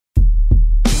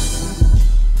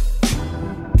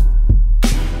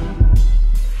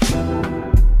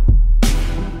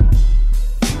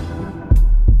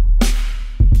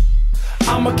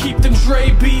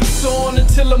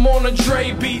on the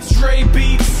Dre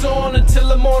beats on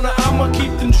until I'm on a. I'ma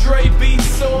keep them Dre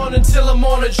beats on until I'm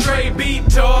on a Dre beat,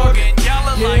 dog. And y'all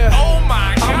are like, oh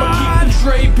my God. I'ma keep them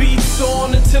Dre beats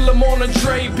on until I'm on a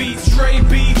Dre beats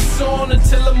on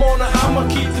until I'm on a. I'ma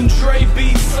keep them Dre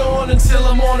beats on until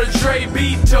I'm on a Dre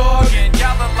beat, dog. And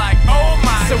y'all are like, oh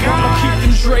my So God. I'ma keep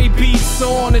them Dre beats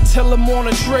on until I'm on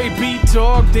a Dre beat,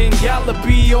 dog. Then y'all'll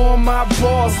be on my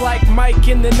balls like Mike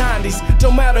in the 90s.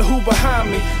 Don't matter who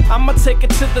behind me, I'ma take it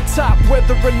to the top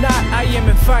whether or not I am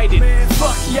invited.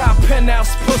 Fuck y'all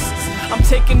penthouse pussies, I'm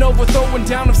taking over, throwing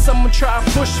down if someone try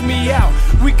to push me out.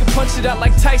 We can punch it out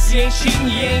like Tyson, you ain't cheating,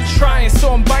 you ain't trying.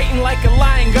 So I'm biting like a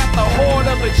lion, got the heart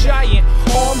of a giant.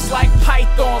 Arms like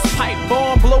pythons, pipe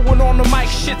bomb, blowing on the mic,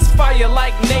 shit's fire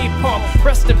like napalm.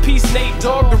 Rest in peace, Nate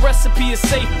Dogg, the recipe is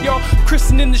safe, y'all.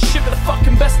 Christening the ship of the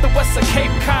fucking best of West of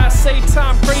Cape Cod. Say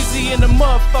time crazy in the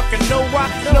motherfucker, know why?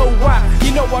 Know why?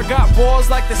 You know I got balls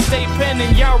like the state pen,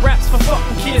 and y'all raps for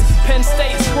fucking kids. Penn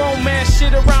State's grown man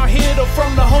shit around here, though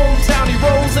from the hometown he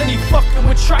rolls, and he fucking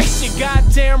with Trice. You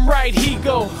goddamn right, he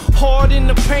go hard in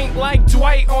the paint like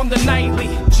Dwight on the nightly.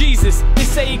 Jesus, they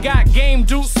say he got game,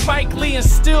 dude, Spike Lee, and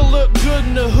still look good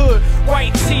in the hood.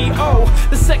 White T.O.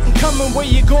 The second coming, where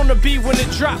you gonna be when it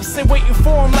drops? They waiting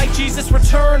for him like Jesus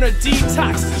return or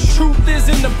detox. Truth is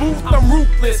in the booth, I'm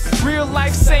ruthless. Real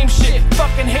life, same shit.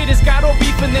 Fucking haters got all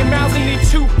beef in their mouths and need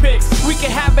toothpicks. We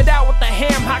can have it out with the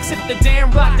ham hocks. Hit the damn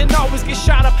block, then always get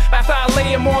shot up after I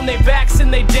lay them on their backs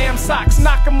in they damn socks.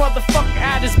 Knock a motherfucker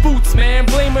out his boots, man.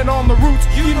 Blame it on the roots.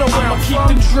 You know where I'ma keep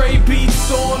them Dre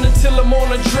beats on until I'm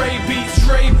on a Dre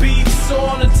beats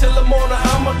on until I'm on a.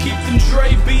 I'ma keep them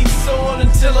Dre beats on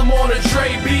until I'm on a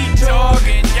Dre beat, dog.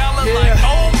 And y'all are like,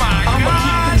 oh my God. I'ma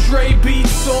keep them Dre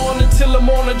beats on until I'm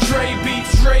on a Dre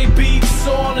beats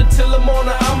on until I'm on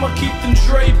a. I'ma keep them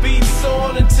Dre beats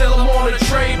on until I'm on a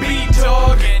Dre beat,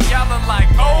 dog. And y'all are like,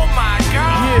 oh my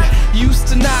God. Yeah, used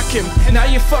to knock him, now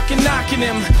you're fucking knocking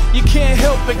him. You can't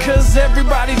help it cause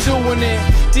everybody doing it.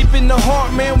 Deep in the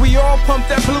heart, man, we all pump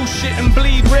that blue shit and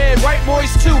bleed red. White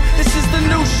boys too, this is the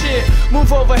new shit.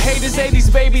 Move over haters,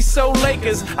 80s baby, so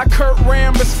Lakers. I Kurt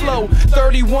Rambis flow,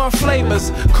 31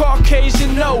 flavors.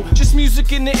 Caucasian, no, just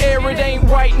music in the air, it ain't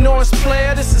white noise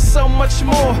player. This is so much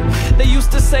more. They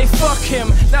used to say fuck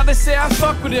him, now they say I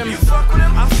fuck with him. You fuck with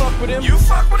him? I fuck with him. You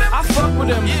fuck with him? I fuck with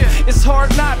him. Yeah. It's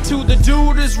hard not to, the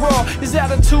dude is raw. His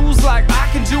attitude's like I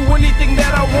can do anything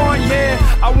that I want, yeah.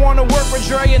 I wanna work with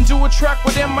Dre and do a track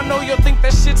with him. I know you'll think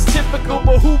that shit's typical,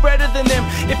 but who better than them?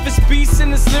 If it's beats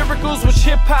and it's lyricals, which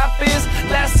hip-hop is.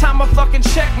 Last time I fucking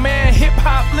checked, man,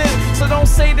 hip-hop live. So don't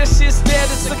say that shit's dead,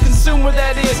 it's the consumer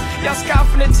that is. Y'all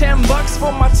scoffing at 10 bucks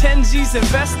for my 10 G's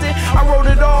invested. I wrote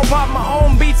it all by my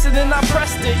own beats and then I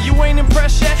pressed it. You ain't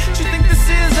impressed yet? You think this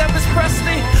is Elvis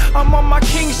Presley? I'm on my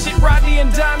king shit, Rodney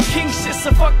and Don King shit,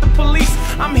 so fuck the police.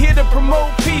 I'm here to promote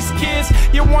peace, kids.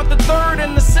 You want the third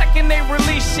and the second they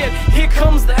release shit. Here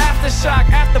comes the aftershock,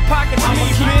 after pockets. I'ma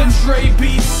keep them Dre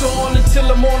beats